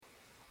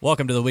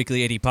Welcome to the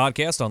Weekly AD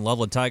Podcast on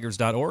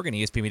LovelandTigers.org and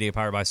ESP Media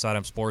powered by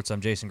Sidearm Sports. I'm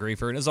Jason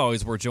Griefer, and as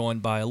always, we're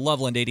joined by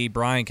Loveland AD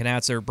Brian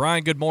Knatzer.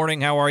 Brian, good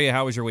morning. How are you?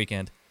 How was your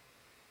weekend?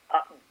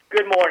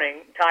 Good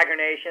morning, Tiger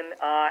Nation.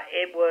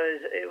 It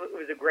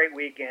was a great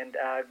weekend.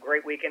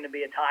 Great weekend to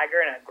be a Tiger,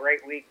 and a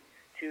great week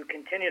to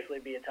continuously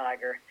be a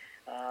Tiger.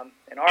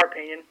 In our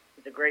opinion,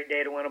 it's a great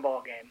day to win a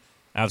ball game.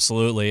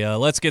 Absolutely.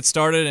 Let's get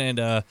started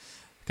and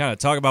kind of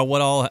talk about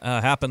what all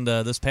happened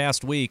this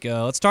past week.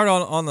 Let's start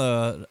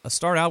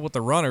start out with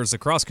the runners. The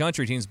cross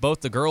country teams,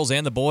 both the girls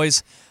and the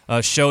boys,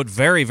 showed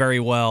very, very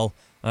well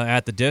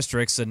at the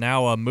districts. And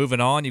now moving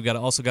on, you've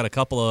also got a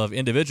couple of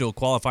individual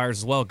qualifiers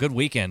as well. Good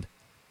weekend.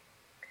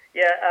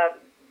 Yeah,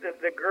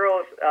 the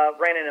girls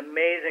ran an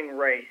amazing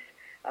race.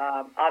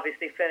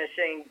 Obviously,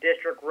 finishing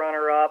district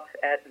runner-up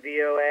at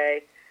VOA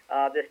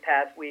this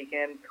past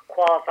weekend,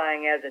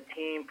 qualifying as a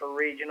team for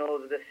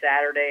regionals this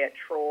Saturday at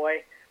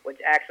Troy, which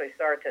actually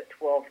starts at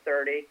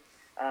 12:30.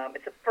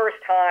 It's the first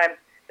time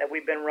that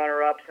we've been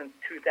runner-up since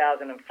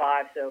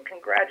 2005, so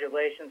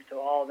congratulations to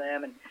all of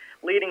them. And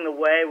leading the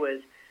way was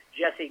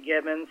Jessie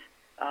Gibbons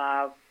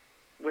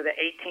with an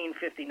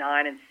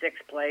 18:59 in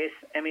 6th place.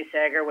 Emmy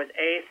Sager was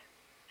 8th,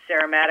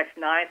 Sarah Maddox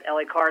 9th,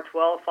 Ellie Carr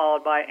 12th,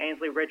 followed by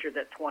Ainsley Richards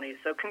at 20th.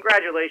 So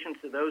congratulations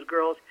to those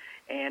girls,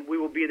 and we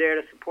will be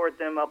there to support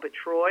them up at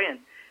Troy.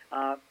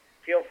 And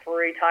feel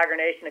free, Tiger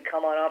Nation, to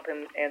come on up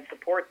and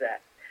support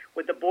that.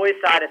 With the boys'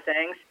 side of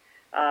things,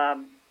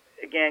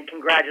 again,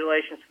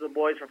 congratulations to the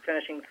boys for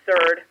finishing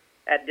 3rd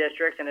at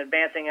districts and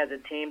advancing as a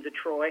team to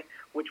Troy,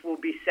 which will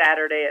be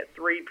Saturday at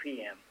 3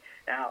 p.m.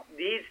 Now,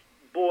 these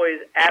boys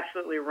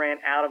absolutely ran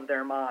out of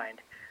their mind.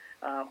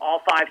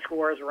 All 5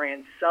 scorers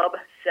ran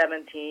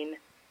sub-17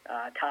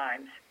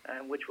 times,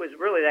 which was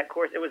really that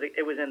course. It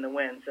was in the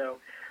wind. So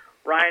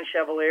Ryan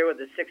Chevalier with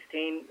the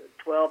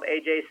 16:12,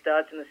 AJ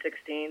Stutz in the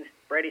 16s,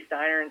 Brady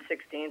Steiner in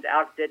 16s,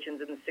 Alex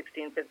Ditchens in the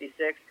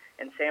 16:56,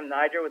 and Sam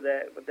Niger with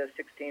the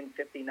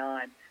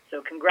 16:59.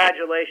 So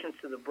congratulations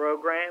to the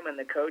program and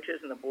the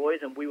coaches and the boys,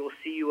 and we will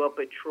see you up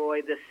at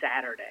Troy this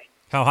Saturday.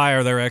 How high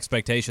are their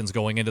expectations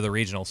going into the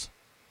regionals?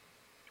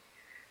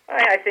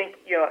 I think,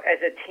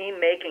 as a team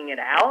making it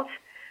out,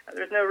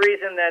 there's no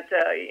reason that,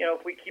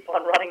 if we keep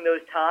on running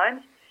those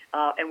times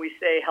and we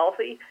stay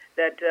healthy,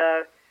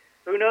 that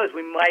who knows,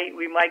 we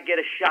might get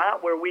a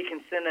shot where we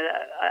can send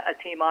a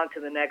team on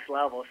to the next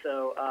level.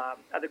 So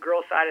the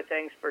girls' side of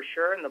things for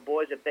sure, and the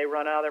boys, if they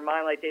run out of their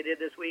mind like they did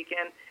this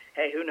weekend,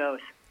 hey, who knows?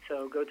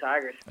 So go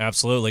Tigers.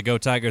 Absolutely. Go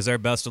Tigers there.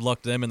 Best of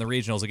luck to them in the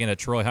regionals again at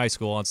Troy High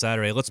School on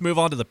Saturday. Let's move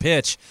on to the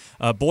pitch.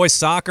 Boys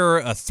soccer,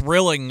 a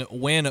thrilling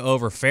win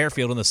over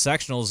Fairfield in the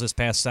sectionals this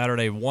past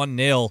Saturday,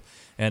 1-0.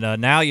 And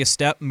now you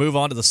move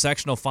on to the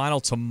sectional final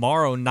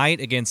tomorrow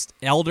night against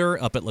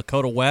Elder up at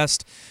Lakota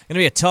West. Going to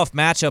be a tough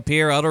matchup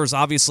here. Elder's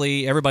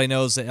obviously, everybody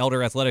knows that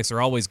Elder athletics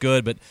are always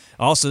good, but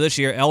also this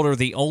year, Elder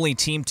the only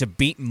team to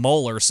beat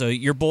Moeller. So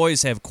your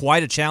boys have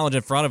quite a challenge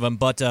in front of them,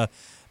 but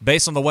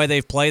based on the way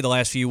they've played the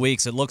last few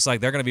weeks, it looks like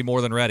they're going to be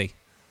more than ready.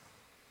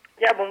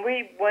 Yeah, when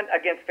we went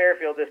against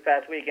Fairfield this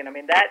past weekend,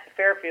 that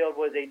Fairfield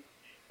was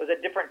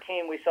a different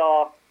team we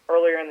saw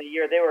earlier in the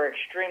year. They were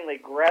extremely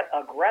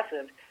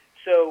aggressive,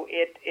 so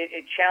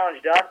it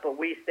challenged us, but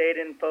we stayed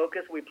in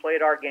focus. We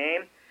played our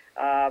game.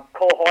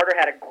 Cole Harder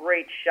had a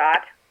great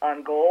shot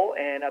on goal,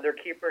 and their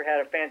keeper had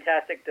a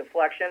fantastic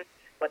deflection,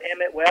 but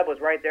Emmett Webb was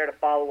right there to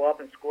follow up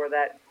and score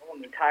that goal,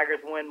 and the Tigers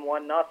win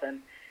 1-0.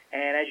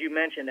 And as you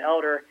mentioned,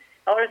 Elders,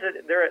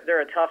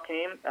 they're a tough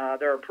team.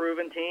 They're a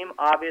proven team.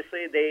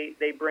 Obviously,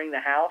 they bring the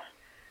house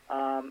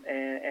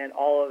and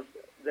all of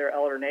their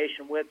Elder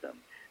Nation with them.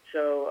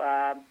 So,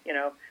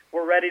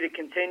 we're ready to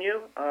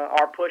continue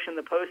our push in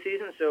the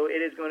postseason. So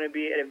it is going to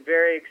be a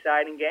very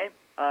exciting game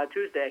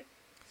Tuesday.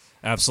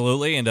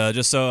 Absolutely, and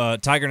just so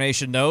Tiger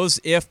Nation knows,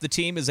 if the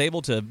team is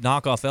able to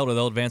knock off Elder,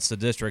 they'll advance to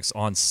districts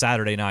on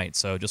Saturday night.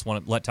 So just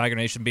want to let Tiger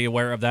Nation be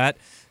aware of that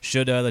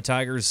should the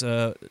Tigers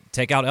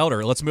take out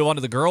Elder. Let's move on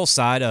to the girls'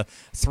 side. A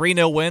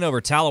 3-0 win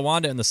over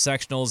Talawanda in the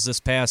sectionals this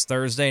past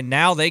Thursday.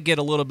 Now they get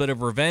a little bit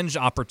of revenge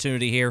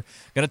opportunity here.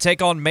 Going to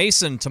take on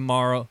Mason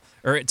tonight,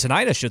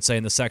 I should say,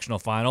 in the sectional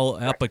final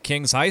up at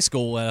Kings High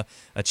School. A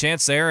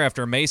chance there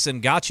after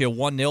Mason got you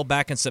 1-0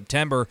 back in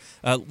September.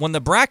 When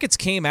the brackets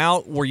came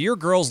out, were your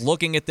girls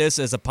looking at this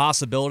as a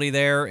possibility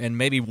there and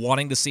maybe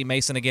wanting to see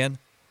Mason again?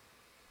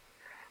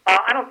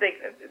 I don't think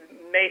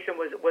Mason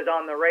was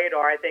on the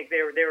radar. I think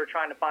they were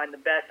trying to find the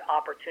best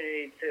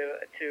opportunity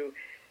to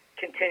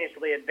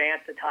continuously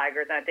advance the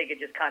Tigers, and I think it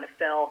just kind of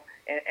fell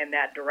in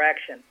that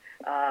direction.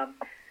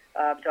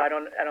 So I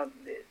don't,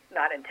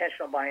 not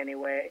intentional by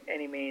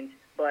any means,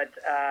 but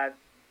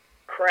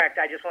correct.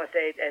 I just want to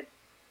say at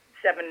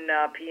 7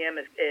 p.m.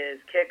 is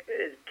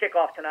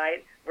kickoff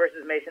tonight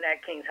versus Mason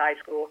at Kings High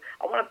School.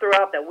 I want to throw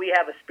out that we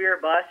have a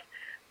spirit bus,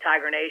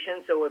 Tiger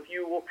Nation. So if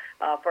you,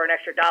 for an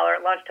extra $1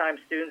 at lunchtime,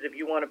 students, if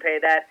you want to pay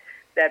that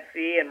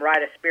fee and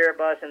ride a spirit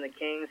bus in the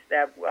Kings,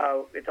 that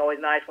it's always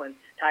nice when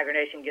Tiger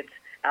Nation gets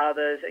out of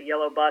those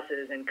yellow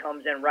buses and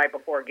comes in right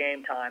before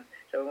game time.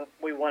 So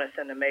we want to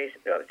send a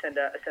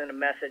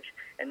message.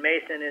 And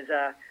Mason is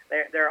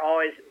they're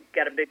always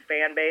got a big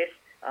fan base,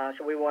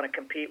 so we want to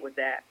compete with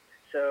that.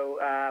 So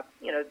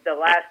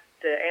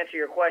to answer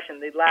your question,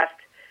 the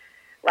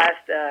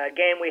last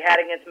game we had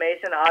against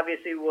Mason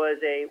obviously was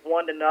a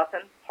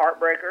 1-0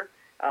 heartbreaker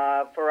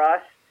for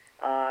us,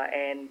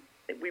 and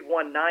we've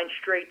won 9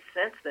 straight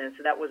since then.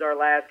 So that was our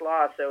last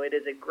loss. So it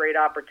is a great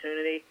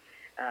opportunity.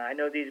 I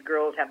know these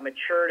girls have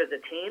matured as a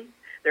team.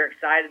 They're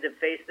excited to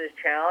face this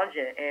challenge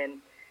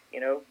and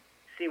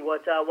see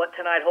what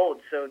tonight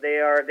holds. So they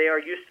are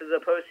used to the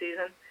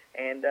postseason,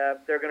 and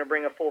they're going to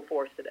bring a full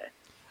force today.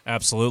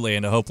 Absolutely,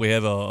 and I hope we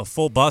have a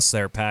full bus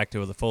there packed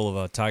with full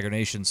of Tiger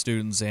Nation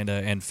students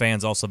and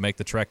fans also make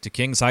the trek to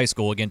Kings High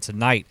School again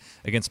tonight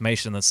against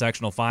Mason in the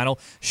sectional final.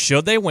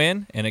 Should they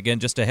win, and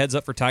again, just a heads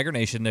up for Tiger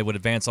Nation, they would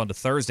advance on to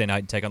Thursday night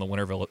and take on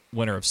the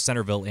winner of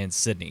Centerville and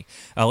Sydney.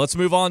 Let's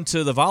move on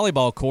to the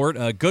volleyball court.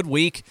 A good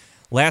week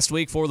last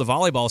week for the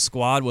volleyball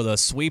squad with a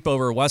sweep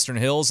over Western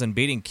Hills and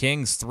beating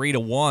Kings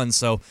 3-1.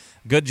 So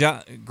great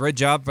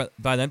job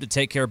by them to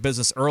take care of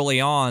business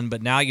early on.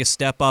 But now you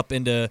step up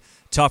into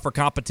tougher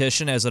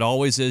competition, as it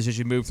always is as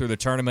you move through the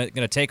tournament.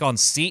 Going to take on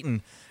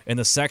Seton in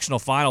the sectional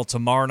final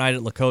tomorrow night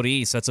at Lakota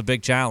East. That's a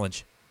big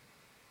challenge.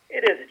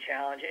 It is a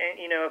challenge. And,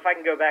 if I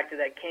can go back to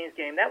that Kings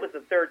game, that was the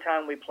third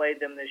time we played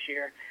them this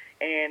year.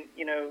 And,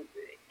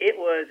 it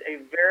was a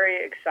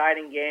very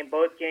exciting game.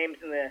 Both games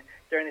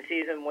during the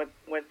season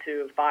went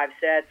to 5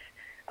 sets.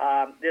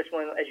 This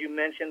one, as you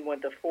mentioned,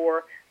 went to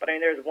 4. But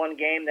there's one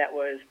game that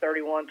was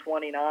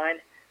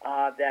 31-29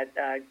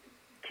 that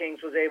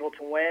Kings was able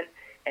to win.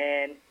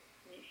 And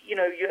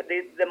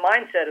the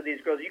mindset of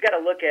these girls, you got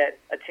to look at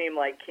a team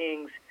like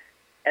Kings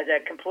as a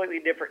completely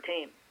different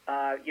team.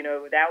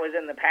 That was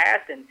in the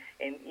past, and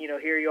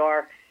here you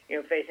are,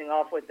 facing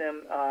off with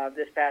them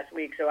this past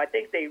week. So I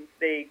think they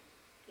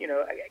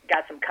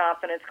got some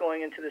confidence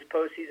going into this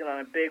postseason on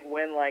a big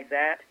win like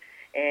that.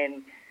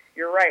 And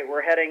you're right,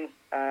 we're heading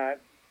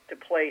to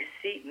play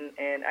Seton,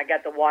 and I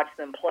got to watch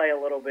them play a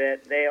little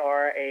bit. They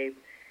are a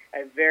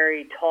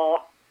very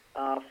tall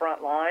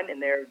front line,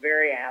 and they're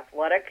very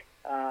athletic.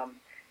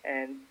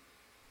 And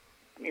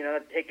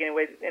not taking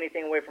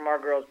anything away from our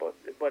girls,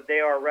 but they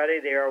are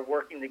ready. They are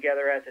working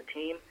together as a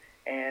team,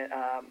 and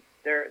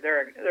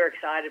they're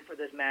excited for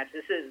this match.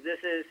 This is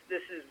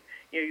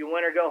you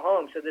win or go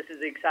home. So this is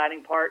the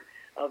exciting part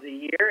of the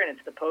year, and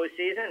it's the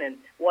postseason, and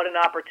what an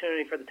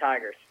opportunity for the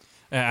Tigers.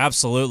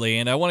 Absolutely,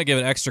 and I want to give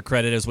it extra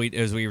credit as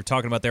we were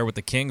talking about there with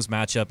the Kings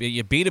matchup.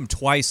 You beat them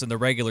twice in the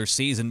regular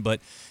season, but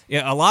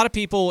a lot of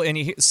people, and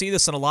you see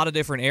this in a lot of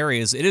different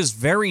areas, it is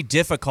very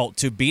difficult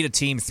to beat a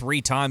team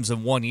 3 times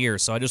in 1 year.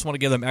 So I just want to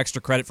give them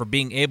extra credit for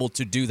being able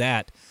to do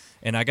that,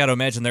 and I got to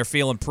imagine they're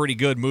feeling pretty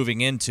good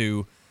moving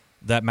into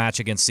that match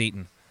against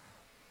Seton.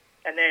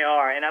 And they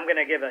are, and I'm going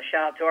to give a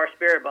shout out to our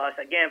Spirit Bus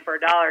again for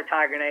 $1.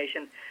 Tiger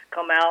Nation,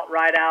 come out,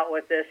 ride out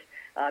with us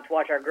to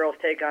watch our girls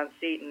take on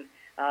Seton.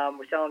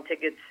 We're selling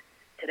tickets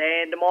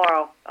today and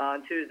tomorrow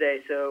on Tuesday,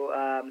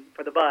 so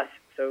for the bus.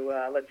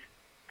 So let's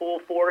full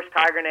force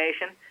Tiger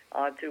Nation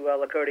onto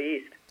Lakota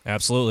East.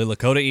 Absolutely.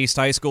 Lakota East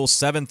High School,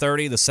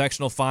 7:30, the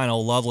sectional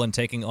final, Loveland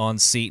taking on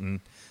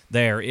Seton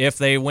there. If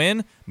they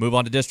win, move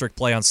on to district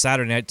play on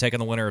Saturday night, taking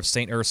the winner of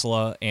St.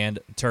 Ursula and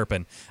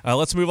Turpin.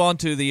 Let's move on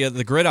to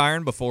the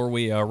gridiron before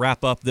we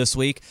wrap up this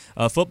week.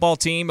 Football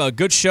team, a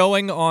good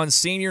showing on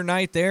senior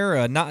night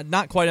there.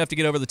 Not quite enough to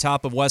get over the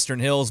top of Western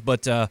Hills,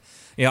 but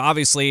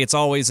obviously it's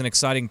always an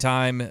exciting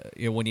time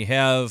when you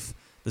have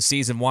the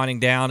season winding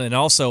down. And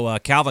also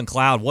Calvin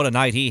Cloud, what a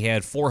night he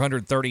had,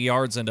 430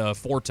 yards and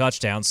 4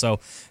 touchdowns. So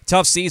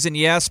tough season,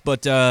 yes,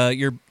 but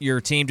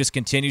your team just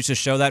continues to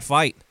show that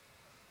fight.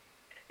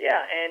 Yeah,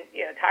 and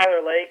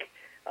Tyler Lake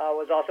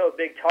was also a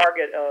big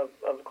target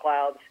of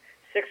Cloud's.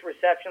 6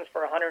 receptions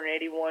for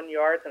 181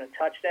 yards and a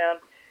touchdown.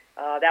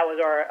 That was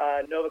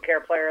our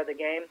NovaCare player of the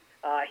game.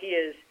 He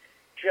is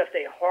just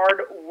a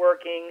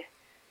hard-working,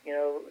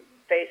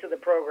 face of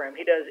the program.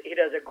 He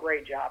does a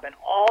great job, and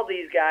all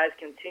these guys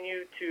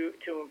continue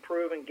to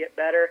improve and get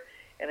better.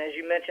 And as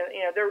you mentioned,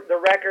 the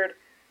record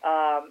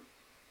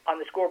on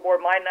the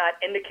scoreboard might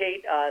not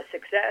indicate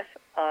success,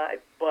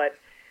 but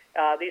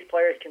these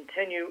players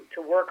continue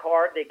to work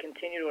hard. They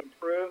continue to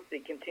improve. They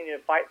continue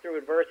to fight through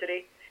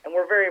adversity, and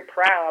we're very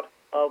proud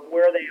of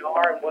where they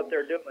are and what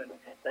they're doing.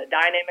 The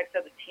dynamics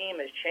of the team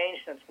has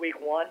changed since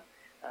week 1.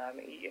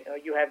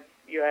 You have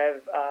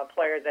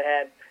players that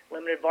had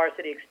limited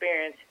varsity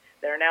experience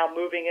that are now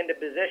moving into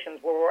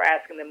positions where we're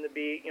asking them to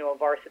be, a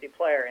varsity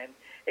player, and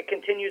it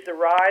continues to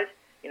rise.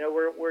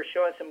 We're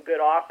showing some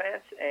good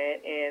offense,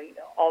 and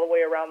all the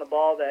way around the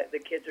ball that the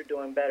kids are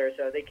doing better.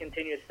 So they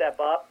continue to step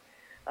up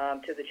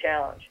to the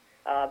challenge.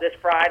 This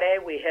Friday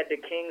we head to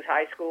Kings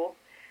High School.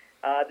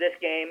 This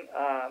game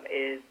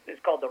is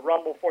called the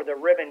Rumble for the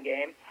Ribbon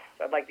game.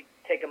 So I'd like to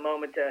take a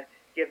moment to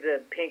give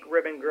the Pink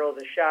Ribbon Girls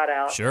a shout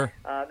out. Sure.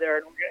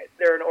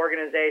 They're an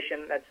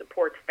organization that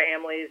supports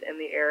families in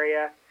the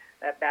area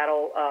that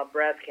battle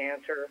breast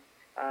cancer,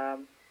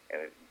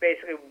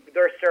 basically,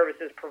 their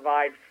services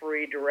provide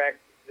free direct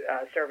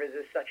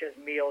services such as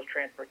meals,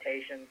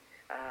 transportation,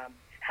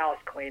 house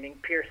cleaning,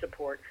 peer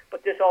support.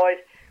 But this always,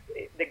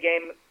 the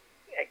game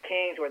at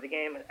Kings or the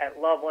game at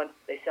Loveland,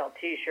 they sell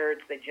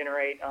T-shirts, they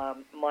generate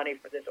money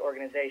for this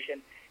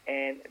organization,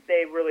 and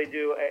they really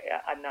do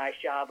a nice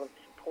job of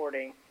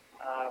supporting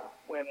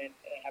women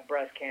that have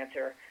breast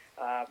cancer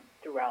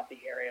throughout the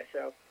area.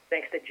 So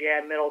thanks to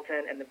Jan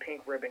Middleton and the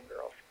Pink Ribbon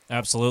Girls.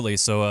 Absolutely.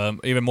 So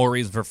even more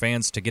reason for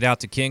fans to get out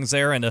to Kings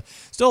there, and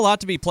still a lot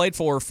to be played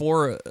for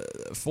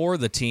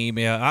the team.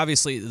 Yeah,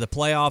 obviously the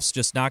playoffs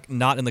just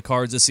not in the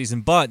cards this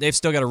season, but they've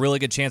still got a really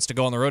good chance to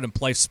go on the road and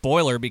play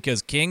spoiler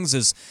because Kings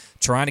is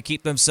trying to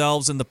keep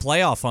themselves in the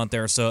playoff hunt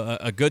there. So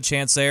a good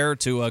chance there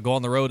to go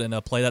on the road and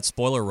play that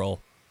spoiler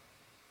role.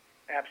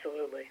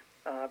 Absolutely.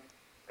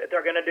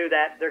 They're going to do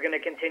that. They're going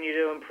to continue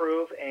to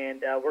improve,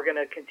 and we're going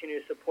to continue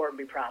to support and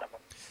be proud of them.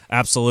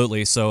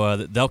 Absolutely. So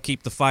they'll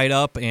keep the fight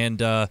up, and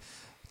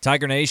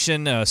Tiger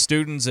Nation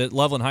students at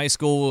Loveland High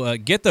School,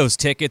 get those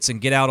tickets and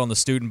get out on the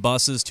student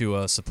buses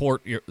to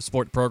support your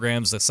sport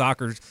programs, the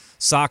soccer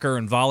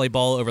and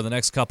volleyball over the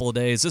next couple of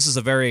days. This is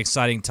a very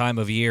exciting time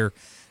of year,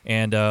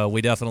 and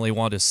we definitely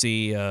want to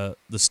see the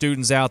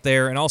students out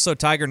there, and also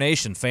Tiger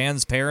Nation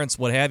fans, parents,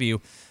 what have you.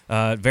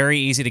 Very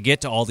easy to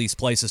get to all these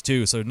places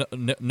too, so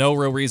no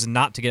real reason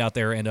not to get out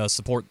there and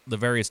support the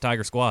various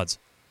Tiger squads.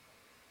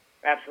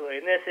 Absolutely,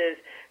 and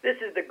this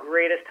is the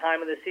greatest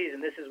time of the season.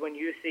 This is when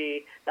you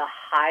see the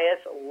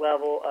highest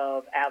level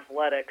of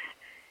athletics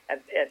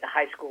at the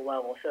high school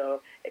level.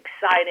 So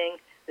exciting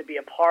to be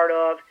a part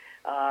of.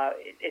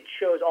 It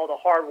shows all the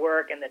hard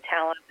work and the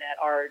talent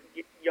that our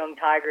young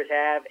Tigers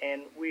have,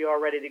 and we are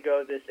ready to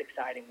go this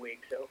exciting week.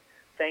 So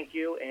thank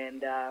you,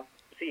 and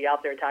see you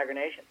out there, Tiger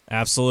Nation.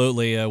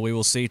 Absolutely. We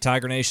will see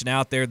Tiger Nation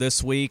out there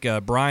this week.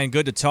 Brian,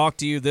 good to talk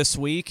to you this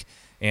week.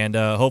 And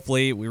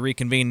hopefully we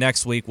reconvene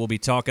next week. We'll be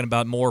talking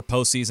about more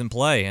postseason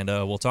play, and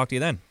we'll talk to you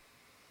then.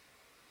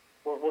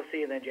 We'll see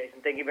you then, Jason.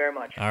 Thank you very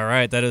much. All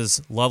right. That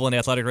is Loveland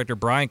Athletic Director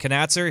Brian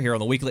Knatzer here on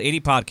the Weekly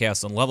 80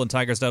 podcast on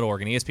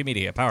LovelandTigers.org and ESP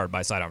Media, powered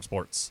by Sidearm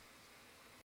Sports.